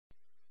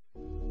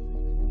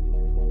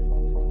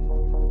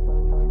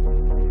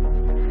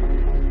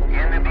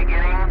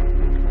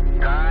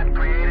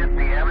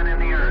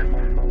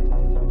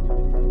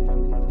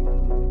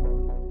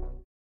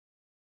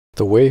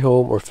The Way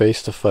Home or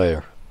Face the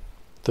Fire.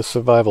 The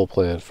survival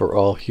plan for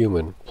all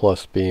human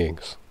plus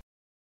beings.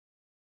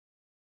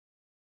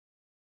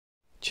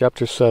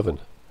 Chapter 7.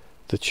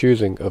 The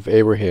Choosing of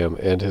Abraham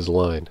and His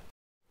Line.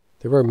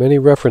 There are many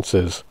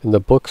references in the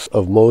books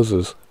of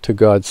Moses to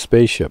God's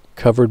spaceship,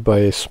 covered by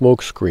a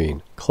smoke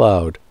screen,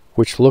 cloud,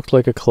 which looked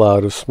like a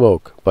cloud of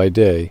smoke by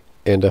day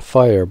and a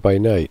fire by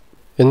night.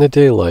 In the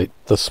daylight,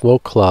 the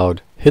smoke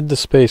cloud hid the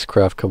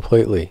spacecraft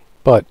completely,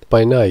 but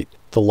by night,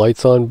 the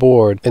lights on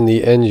board and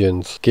the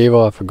engines gave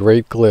off a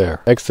great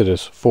glare.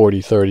 Exodus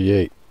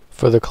 40:38.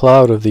 For the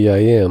cloud of the I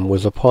Am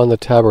was upon the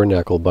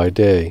tabernacle by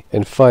day,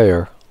 and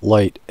fire,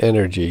 light,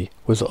 energy,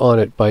 was on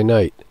it by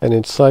night, and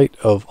in sight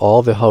of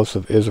all the house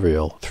of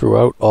Israel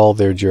throughout all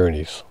their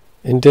journeys.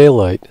 In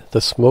daylight, the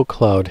smoke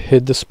cloud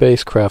hid the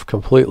spacecraft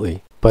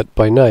completely, but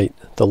by night,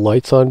 the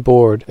lights on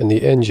board and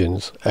the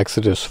engines,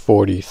 Exodus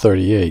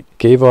 40:38,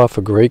 gave off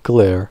a great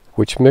glare,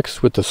 which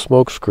mixed with the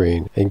smoke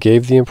screen and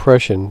gave the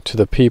impression to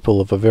the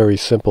people of a very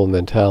simple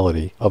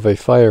mentality, of a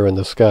fire in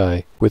the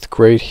sky, with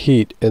great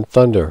heat and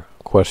thunder,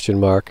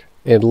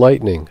 and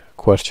lightning,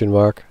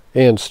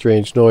 and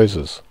strange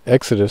noises.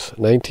 Exodus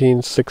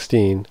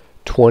 19:16,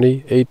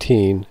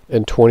 20:18,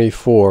 and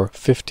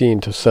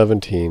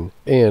 24:15-17,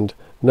 and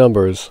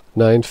Numbers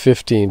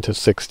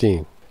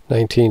 9:15-16.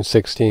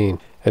 19:16.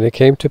 And it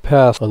came to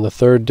pass on the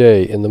third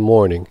day in the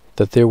morning,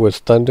 that there was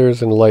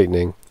thunders and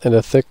lightning, and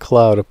a thick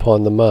cloud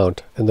upon the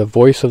mount, and the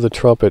voice of the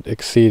trumpet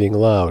exceeding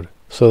loud,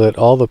 so that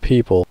all the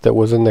people that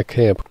was in the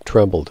camp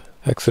trembled.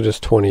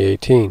 Exodus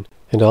 20:18.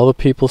 And all the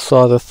people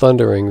saw the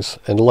thunderings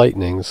and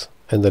lightnings,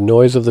 and the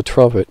noise of the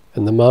trumpet,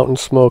 and the mountain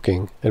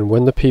smoking, and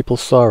when the people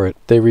saw it,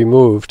 they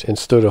removed and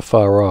stood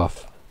afar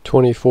off.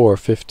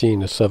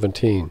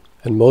 24:15-17.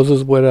 And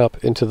Moses went up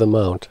into the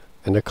mount,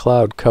 and a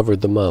cloud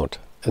covered the mount.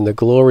 And the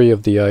glory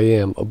of the I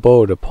Am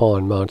abode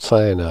upon Mount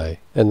Sinai,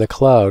 and the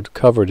cloud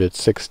covered it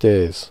 6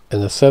 days.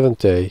 And the seventh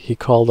day he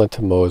called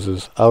unto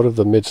Moses out of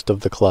the midst of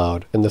the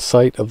cloud, and the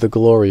sight of the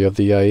glory of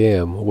the I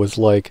Am was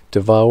like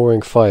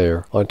devouring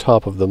fire on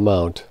top of the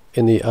mount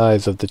in the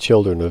eyes of the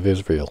children of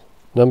Israel.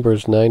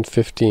 Numbers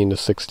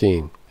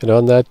 9:15-16. And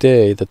on that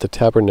day that the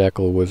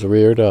tabernacle was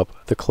reared up,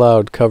 the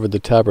cloud covered the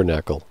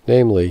tabernacle,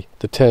 namely,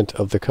 the tent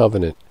of the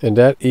covenant. And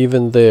that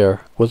even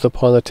there was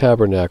upon the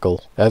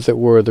tabernacle, as it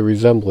were the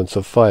resemblance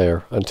of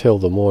fire, until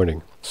the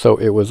morning. So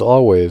it was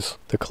always,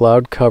 the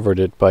cloud covered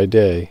it by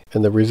day,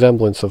 and the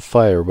resemblance of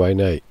fire by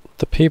night.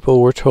 The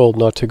people were told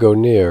not to go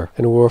near,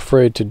 and were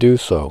afraid to do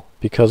so,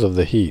 because of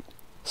the heat.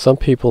 Some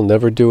people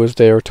never do as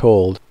they are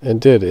told,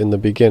 and did in the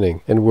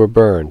beginning, and were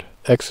burned.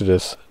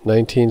 Exodus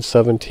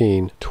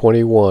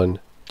 19:17-21,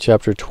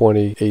 chapter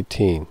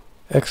 20:18.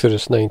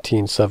 Exodus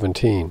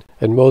 19:17.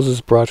 And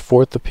Moses brought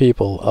forth the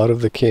people out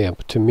of the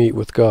camp to meet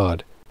with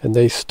God, and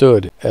they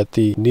stood at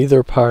the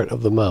neither part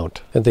of the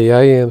mount. And the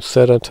I Am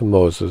said unto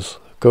Moses,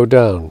 Go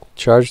down,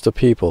 charge the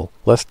people,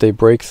 lest they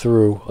break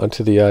through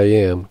unto the I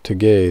Am to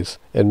gaze,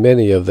 and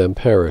many of them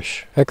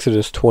perish.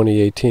 Exodus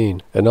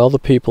 20:18. And all the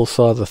people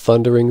saw the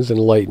thunderings and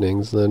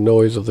lightnings, and the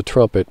noise of the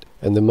trumpet,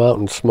 and the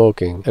mountain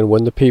smoking, and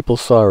when the people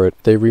saw it,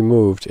 they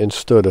removed and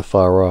stood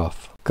afar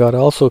off. God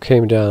also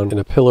came down in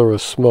a pillar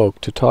of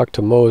smoke to talk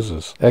to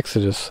Moses.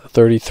 Exodus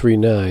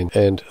 33:9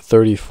 and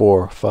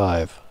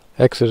 34:5.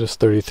 Exodus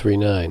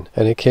 33:9.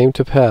 And it came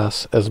to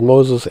pass, as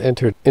Moses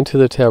entered into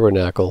the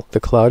tabernacle,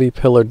 the cloudy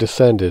pillar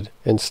descended,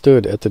 and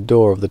stood at the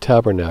door of the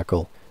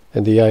tabernacle,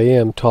 and the I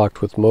Am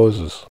talked with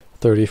Moses.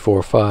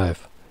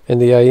 34:5. And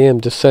the I Am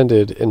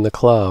descended in the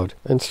cloud,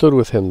 and stood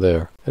with him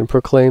there, and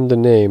proclaimed the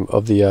name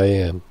of the I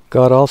Am.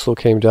 God also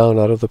came down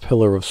out of the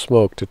pillar of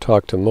smoke to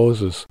talk to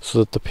Moses, so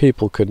that the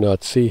people could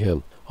not see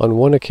him. On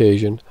one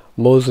occasion,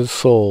 Moses'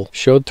 soul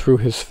showed through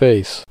his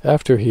face,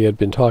 after he had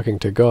been talking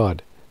to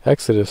God.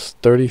 Exodus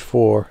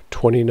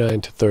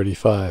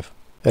 34:29-35.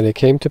 And it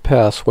came to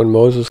pass, when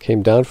Moses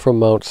came down from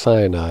Mount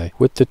Sinai,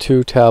 with the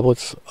 2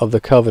 tablets of the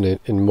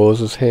covenant in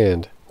Moses'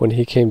 hand, when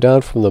he came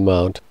down from the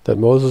mount, that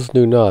Moses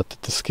knew not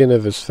that the skin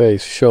of his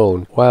face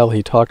shone while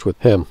he talked with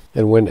him.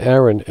 And when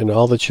Aaron and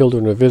all the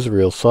children of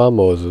Israel saw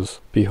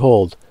Moses,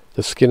 behold,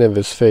 the skin of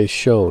his face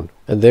shone,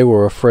 and they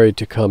were afraid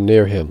to come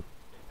near him.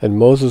 And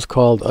Moses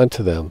called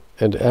unto them,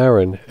 and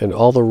Aaron and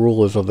all the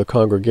rulers of the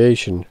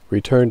congregation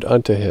returned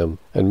unto him,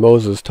 and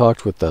Moses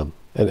talked with them.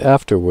 And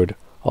afterward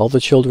all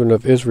the children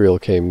of Israel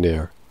came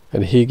near,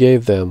 and he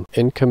gave them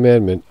in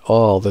commandment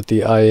all that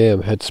the I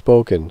Am had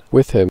spoken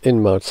with him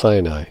in Mount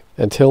Sinai.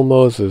 Until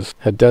Moses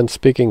had done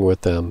speaking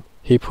with them,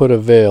 he put a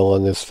veil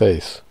on his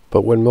face.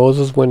 But when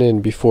Moses went in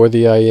before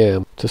the I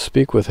Am to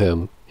speak with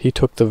him, he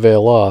took the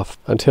veil off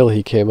until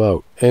he came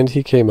out. And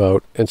he came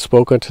out and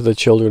spoke unto the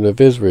children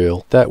of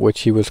Israel that which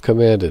he was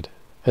commanded.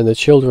 And the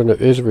children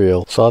of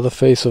Israel saw the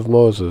face of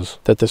Moses,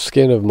 that the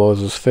skin of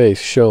Moses'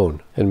 face shone.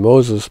 And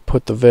Moses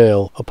put the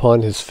veil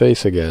upon his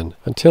face again,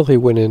 until he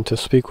went in to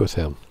speak with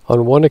him.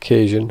 On one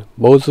occasion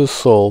Moses'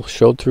 soul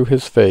showed through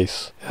his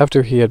face,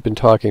 after he had been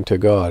talking to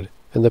God,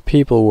 and the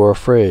people were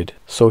afraid,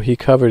 so he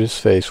covered his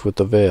face with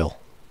the veil.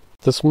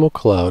 The smoke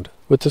cloud,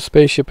 with the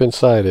spaceship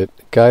inside it,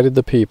 guided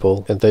the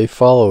people, and they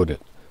followed it.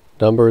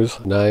 Numbers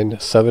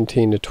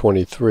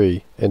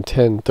 9:17-23 and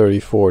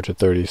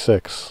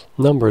 10:34-36.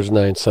 Numbers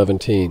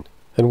 9:17.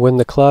 And when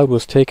the cloud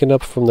was taken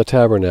up from the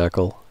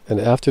tabernacle,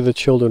 and after the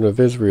children of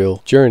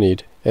Israel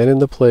journeyed, and in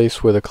the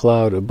place where the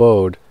cloud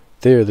abode,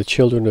 there the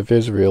children of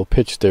Israel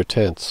pitched their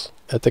tents.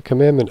 At the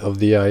commandment of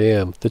the I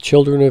Am, the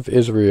children of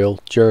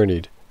Israel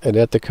journeyed, and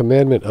at the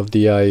commandment of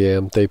the I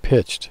Am they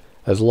pitched.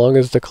 As long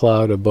as the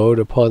cloud abode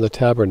upon the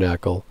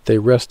tabernacle, they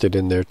rested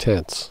in their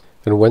tents.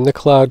 And when the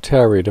cloud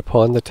tarried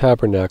upon the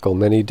tabernacle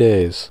many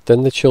days,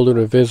 then the children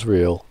of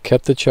Israel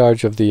kept the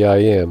charge of the I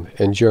Am,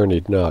 and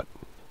journeyed not.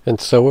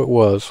 And so it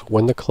was,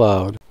 when the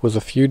cloud was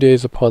a few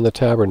days upon the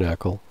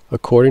tabernacle,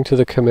 according to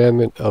the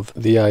commandment of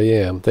the I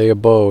Am, they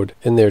abode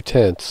in their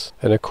tents,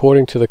 and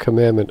according to the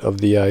commandment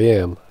of the I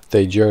Am,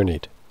 they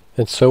journeyed.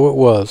 And so it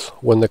was,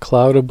 when the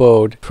cloud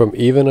abode from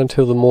even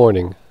until the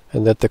morning,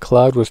 and that the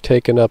cloud was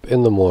taken up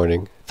in the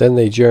morning, then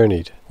they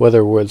journeyed, whether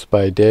it was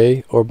by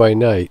day or by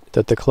night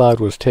that the cloud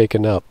was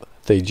taken up,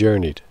 they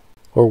journeyed.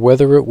 Or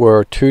whether it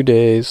were 2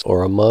 days,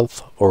 or a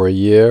month, or a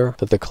year,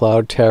 that the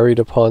cloud tarried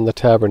upon the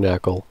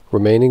tabernacle,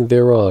 remaining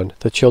thereon,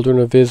 the children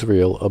of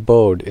Israel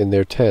abode in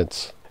their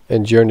tents,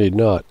 and journeyed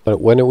not,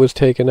 but when it was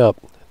taken up,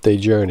 they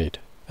journeyed.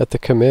 At the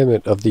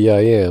commandment of the I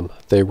Am,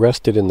 they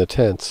rested in the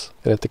tents,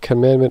 and at the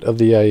commandment of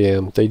the I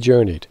Am, they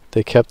journeyed.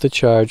 They kept the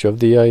charge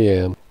of the I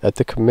Am, at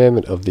the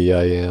commandment of the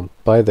I Am,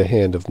 by the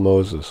hand of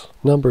Moses.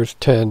 Numbers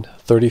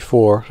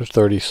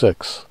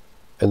 10:34-36.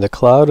 And the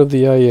cloud of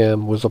the I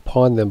Am was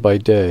upon them by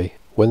day,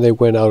 when they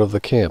went out of the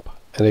camp.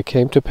 And it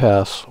came to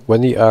pass, when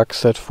the ark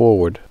set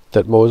forward,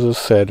 that Moses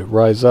said,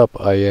 Rise up,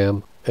 I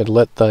Am, and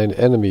let thine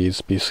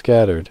enemies be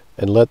scattered,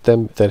 and let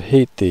them that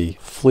hate thee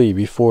flee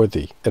before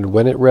thee. And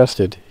when it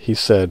rested, he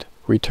said,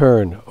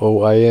 Return,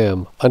 O I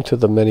Am, unto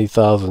the many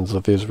thousands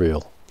of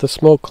Israel. The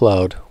smoke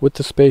cloud, with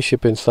the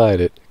spaceship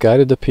inside it,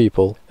 guided the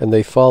people, and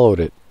they followed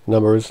it.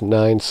 Numbers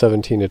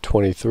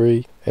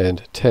 9:17-23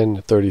 and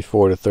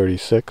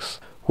 10:34-36.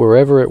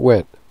 Wherever it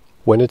went.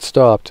 When it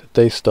stopped,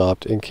 they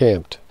stopped and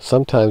camped,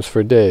 sometimes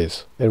for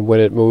days, and when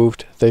it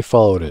moved, they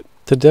followed it.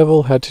 The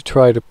devil had to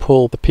try to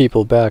pull the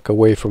people back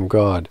away from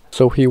God,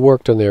 so he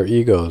worked on their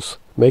egos,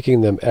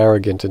 making them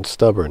arrogant and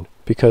stubborn,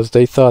 because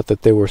they thought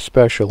that they were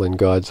special in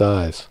God's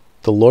eyes.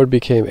 The Lord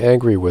became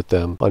angry with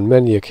them on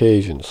many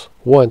occasions.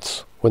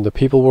 Once, when the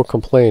people were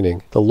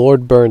complaining, the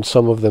Lord burned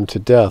some of them to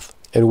death,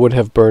 and would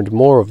have burned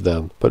more of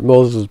them, but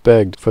Moses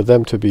begged for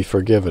them to be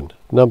forgiven.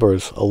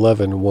 Numbers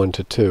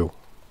 11:1-2.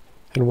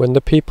 And when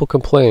the people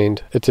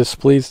complained, it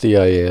displeased the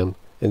I Am,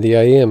 and the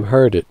I Am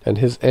heard it, and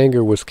his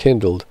anger was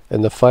kindled,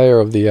 and the fire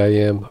of the I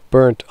Am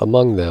burnt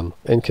among them,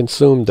 and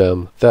consumed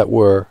them that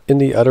were in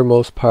the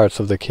uttermost parts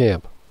of the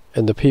camp.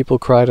 And the people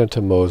cried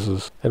unto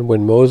Moses, and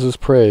when Moses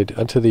prayed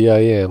unto the I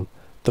Am,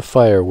 the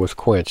fire was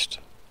quenched.